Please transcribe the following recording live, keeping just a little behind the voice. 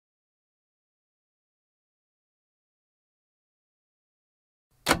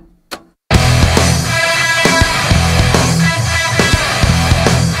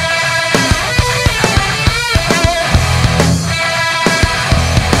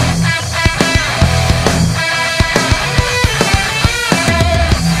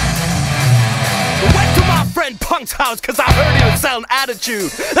house cause I heard he was selling attitude.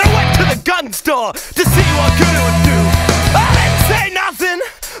 Then I went to the gun store to see what good it would do. I didn't say nothing,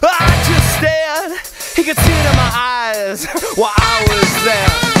 I just stared. He could see it in my eyes while I was there.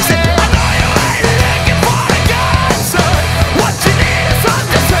 He said, I know you ain't looking for a gun, son. What you need is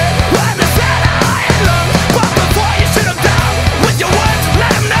something to say when they said I ain't love. But before you shoot him down with your words,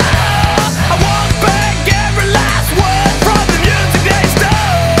 let him know I walk back every last word from the music they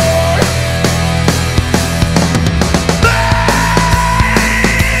stole.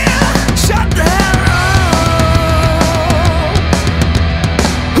 Shut the hell up.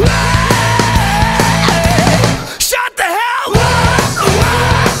 Shut the hell up.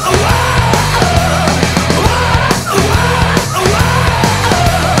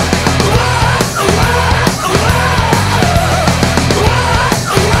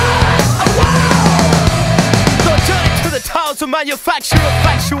 To manufacture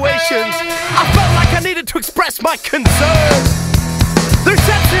infatuations, I felt like I needed to express my concern. The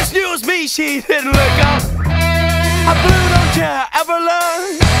receptionist knew it was me, she didn't look up. I blew, don't you ever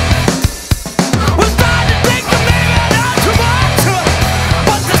learn?